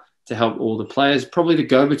manager, to help all the players, probably the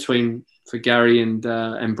go-between for Gary and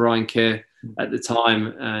Brian Kerr at the time,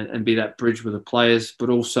 and be that bridge with the players, but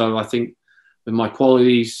also I think with my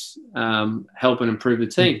qualities, help and improve the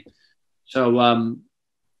team. So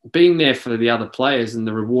being there for the other players and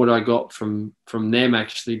the reward I got from them,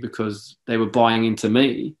 actually, because they were buying into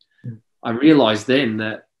me, I realised then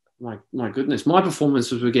that, my goodness, my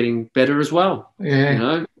performances were getting better as well.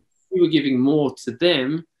 Yeah. You were giving more to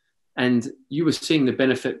them and you were seeing the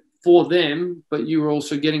benefit for them, but you were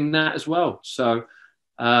also getting that as well. So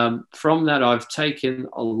from that, I've taken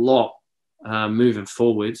a lot moving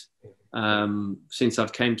forward since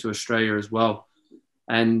I've came to Australia as well.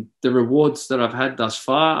 And the rewards that I've had thus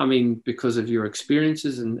far, I mean, because of your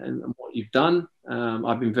experiences and what you've done,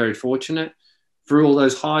 I've been very fortunate through all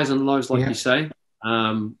those highs and lows, like you say,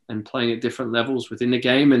 and playing at different levels within the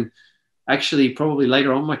game. And actually, probably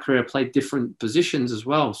later on in my career, I played different positions as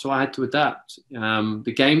well. So I had to adapt.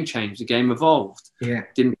 The game changed. The game evolved.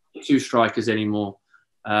 Didn't play two strikers anymore.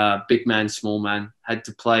 Big man, small man. Had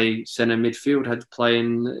to play centre midfield. Had to play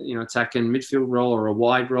in attacking midfield role or a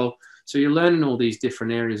wide role. So you're learning all these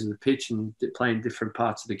different areas of the pitch and playing different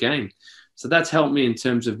parts of the game. So that's helped me in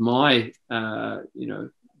terms of my,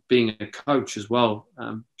 being a coach as well,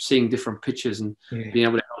 seeing different pitches and being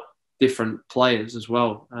able to help different players as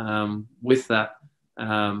well with that,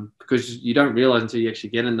 because you don't realise until you actually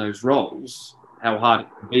get in those roles how hard it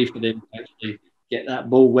can be for them to actually get that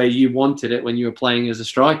ball where you wanted it when you were playing as a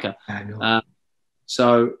striker. I know.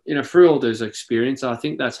 So, through all those experience, I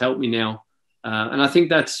think that's helped me now. And I think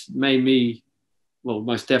that's made me, well,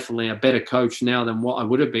 most definitely a better coach now than what I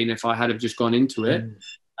would have been if I had have just gone into it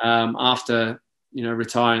after,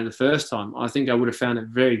 retiring the first time. I think I would have found it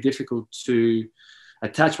very difficult to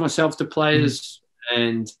attach myself to players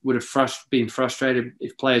and would have been frustrated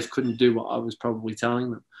if players couldn't do what I was probably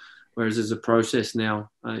telling them. Whereas there's a process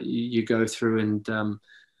now you go through, and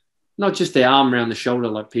not just the arm around the shoulder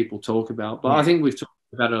like people talk about, but I think we've talked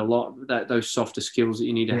about it a lot, that those softer skills that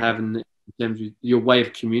you need to have in terms of your way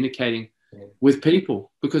of communicating with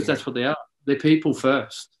people, because that's what they are. They're people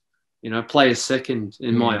first, players second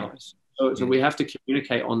in my eyes. So we have to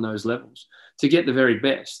communicate on those levels to get the very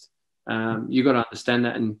best. You've got to understand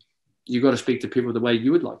that, and you've got to speak to people the way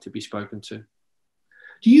you would like to be spoken to.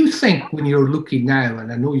 Do you think when you're looking now,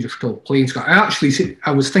 and I know you're still playing, Scott,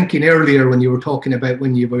 I was thinking earlier when you were talking about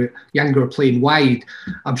when you were younger playing wide,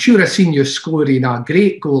 I'm sure I seen you scoring a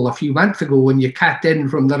great goal a few months ago when you cut in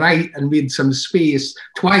from the right and made some space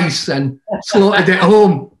twice and slotted it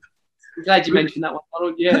home. I'm glad you mentioned that one,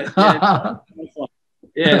 Donald.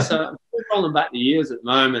 So I'm rolling back the years at the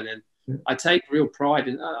moment, and I take real pride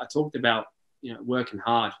in. I talked about working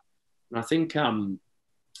hard, and I think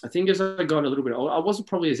as I got a little bit older, I wasn't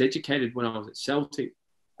probably as educated when I was at Celtic,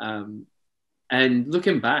 and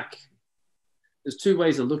looking back, there's two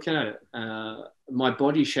ways of looking at it. My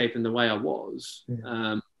body shape and the way I was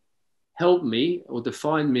helped me or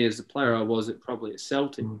defined me as the player I was probably at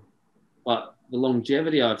Celtic, but the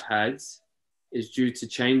longevity I've had is due to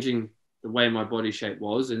changing the way my body shape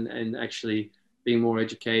was and actually being more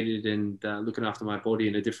educated and looking after my body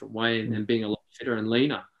in a different way and being a lot fitter and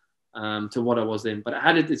leaner to what I was then. But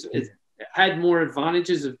it had more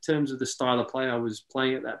advantages in terms of the style of play I was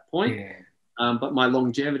playing at that point. But my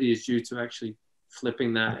longevity is due to actually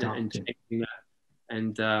flipping that and changing that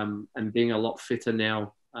and being a lot fitter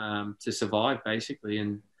now to survive, basically.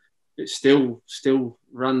 And still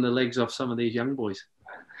run the legs off some of these young boys.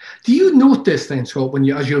 Do you notice then, Scott,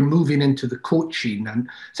 as you're moving into the coaching, and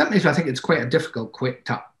sometimes I think it's quite a difficult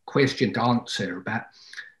question to answer, but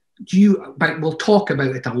we'll talk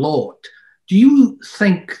about it a lot. Do you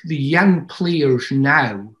think the young players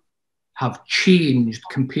now have changed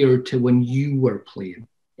compared to when you were playing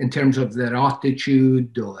in terms of their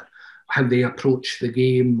attitude or how they approach the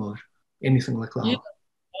game or anything like that?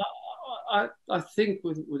 I think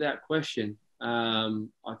without question,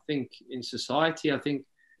 I think in society, I think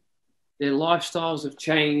their lifestyles have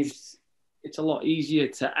changed. It's a lot easier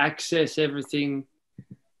to access everything,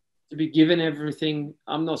 to be given everything.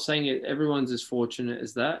 I'm not saying everyone's as fortunate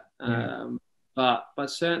as that, but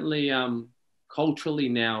certainly culturally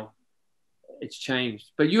now it's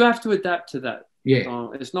changed. But you have to adapt to that.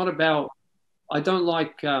 It's not about. I don't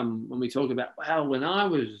like when we talk about, well, when I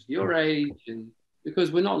was your age, and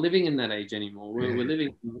because we're not living in that age anymore. We're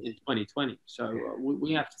living in 2020, so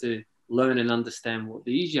we have to learn and understand what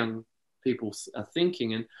these young people are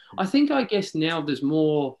thinking. And I guess now there's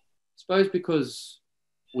more, I suppose, because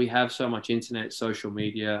we have so much internet, social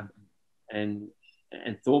media, and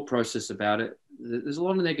thought process about it. There's a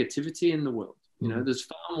lot of negativity in the world. You know, there's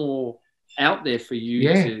far more out there for you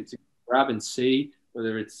to grab and see,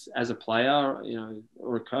 whether it's as a player, you know,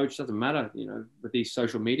 or a coach, doesn't matter, you know, with these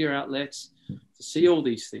social media outlets, to see all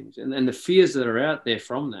these things and the fears that are out there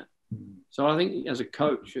from that. So I think as a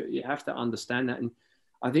coach, you have to understand that. And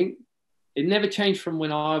I think it never changed from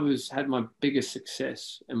when I had my biggest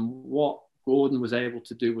success and what Gordon was able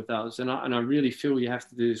to do with us. And I really feel you have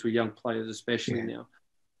to do this with young players, especially now.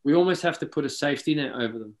 We almost have to put a safety net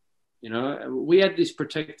over them. You know, we had this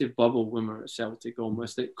protective bubble when we were at Celtic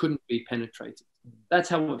almost that couldn't be penetrated. That's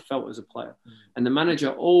how it felt as a player. And the manager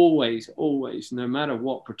always, no matter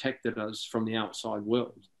what, protected us from the outside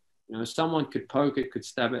world. You know, someone could poke it, could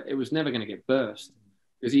stab it. It was never going to get burst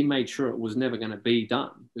because he made sure it was never going to be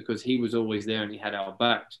done because he was always there and he had our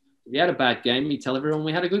backs. If he had a bad game, he'd tell everyone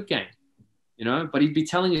we had a good game, you know, but he'd be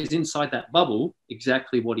telling us inside that bubble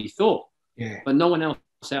exactly what he thought. But no one else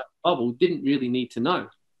out the bubble didn't really need to know.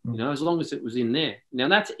 You know, as long as it was in there. Now,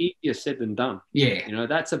 that's easier said than done. You know,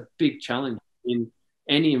 that's a big challenge in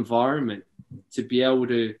any environment to be able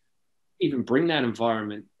to even bring that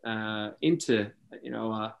environment into, you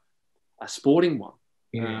know, a sporting one.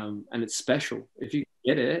 And it's special. If you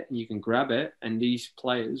get it and you can grab it and these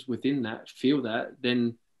players within that feel that,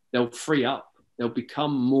 then they'll free up. They'll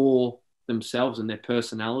become more themselves and their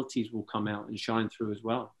personalities will come out and shine through as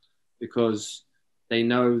well because they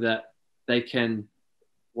know that they can.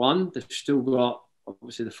 One, they've still got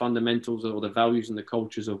obviously the fundamentals or the values and the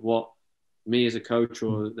cultures of what me as a coach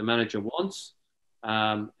or the manager wants.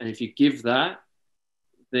 And if you give that,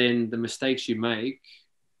 then the mistakes you make,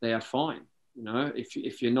 they are fine. You know,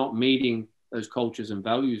 if you're not meeting those cultures and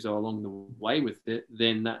values along the way with it,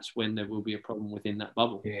 then that's when there will be a problem within that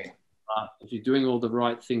bubble. But if you're doing all the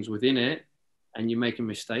right things within it and you're making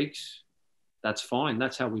mistakes, that's fine.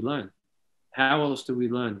 That's how we learn. How else do we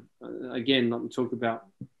learn? Again, like we talked about,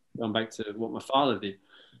 going back to what my father did,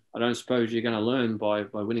 I don't suppose you're going to learn by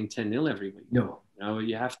winning 10-0 every week. No. You know,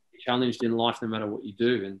 you have to be challenged in life no matter what you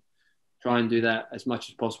do and try and do that as much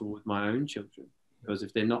as possible with my own children. Because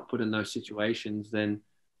if they're not put in those situations, then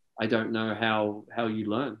I don't know how you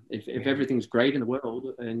learn. If everything's great in the world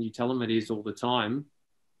and you tell them it is all the time,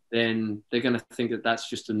 then they're going to think that that's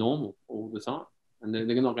just a normal all the time. And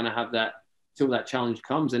they're not going to have that till that challenge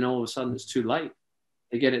comes, and all of a sudden it's too late.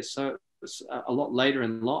 They get it so a lot later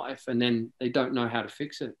in life, and then they don't know how to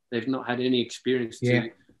fix it. They've not had any experience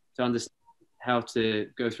to understand how to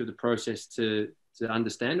go through the process to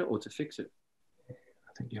understand it or to fix it. I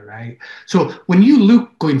think you're right. So when you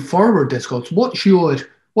look going forward, Scott, what's your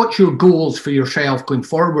goals for yourself going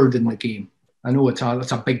forward in the game? I know it's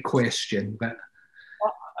a big question, but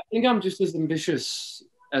I think I'm just as ambitious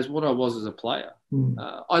as what I was as a player.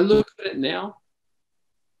 I look at it now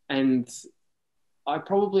and I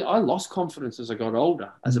lost confidence as I got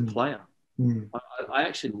older as a player.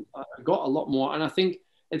 I got a lot more. And I think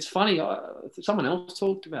it's funny, someone else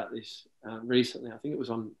talked about this recently. I think it was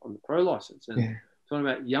on the pro license and talking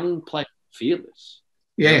about young players fearless.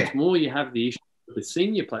 The more you have the issue with the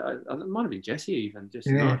senior player, it might have been Jesse even,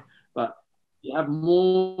 but you have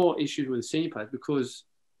more issues with the senior players because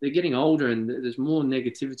they're getting older and there's more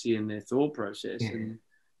negativity in their thought process. And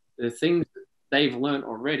the things that they've learned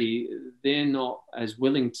already, they're not as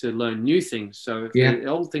willing to learn new things. So if the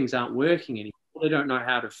old things aren't working anymore, they don't know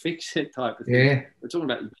how to fix it type of thing. We're talking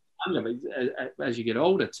about younger, but as you get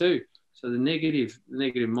older too. So the negative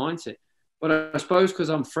mindset. But I suppose because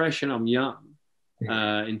I'm fresh and I'm young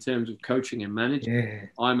in terms of coaching and managing,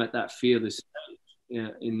 I'm at that fearless stage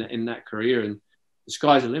in that career, and the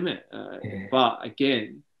sky's the limit. But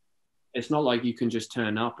again, it's not like you can just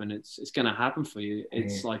turn up and it's going to happen for you.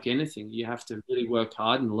 It's like anything. You have to really work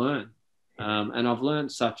hard and learn. And I've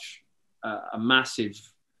learned such a massive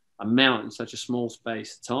amount in such a small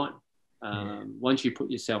space of time. Once you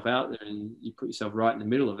put yourself out there and you put yourself right in the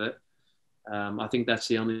middle of it, I think that's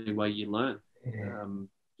the only way you learn.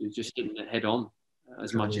 You're just getting it head on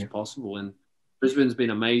as much as possible. And Brisbane's been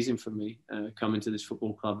amazing for me coming to this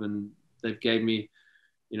football club, and they've gave me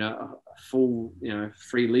a full,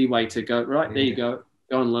 free leeway to go, right, there you go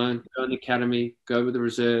and learn, go in the academy, go with the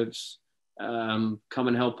reserves, come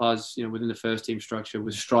and help us, within the first team structure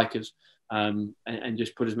with strikers, and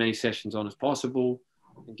just put as many sessions on as possible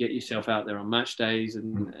and get yourself out there on match days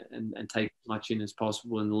and take as much in as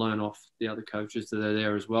possible and learn off the other coaches that are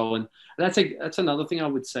there as well. And that's another thing I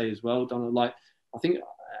would say as well, Donald. Like, I think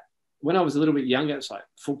when I was a little bit younger, it's like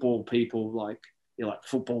football people, like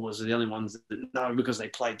footballers are the only ones that know because they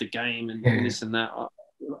played the game and this and that.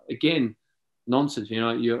 Again, nonsense.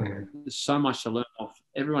 There's so much to learn off.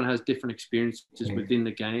 Everyone has different experiences within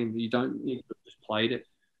the game. You don't need to have just played it.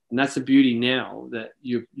 And that's the beauty now, that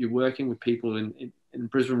you're working with people in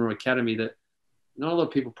Brisbane Roar Academy that not a lot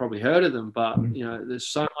of people probably heard of them, but there's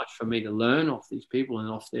so much for me to learn off these people and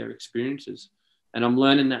off their experiences. And I'm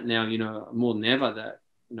learning that now, more than ever, that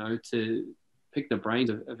to pick the brains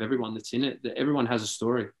of everyone that's in it. That everyone has a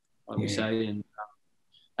story, like we say, and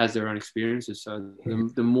has their own experiences. So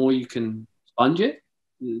the more you can sponge it,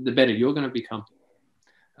 the better you're going to become.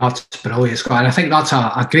 That's brilliant, Scott. And I think that's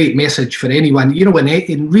a great message for anyone,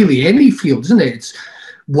 in really any field, isn't it? It's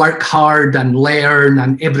work hard and learn,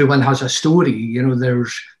 and everyone has a story.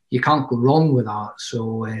 You can't go wrong with that.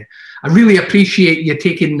 So I really appreciate you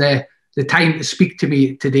taking the time to speak to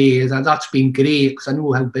me today. That's been great, because I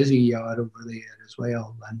know how busy you are over there as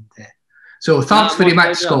well. And so thanks very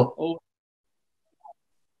much, Scott. No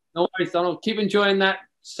worries, Donald. Keep enjoying that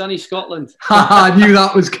sunny Scotland. I knew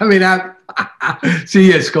that was coming out.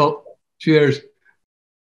 See you, Scott. Cheers.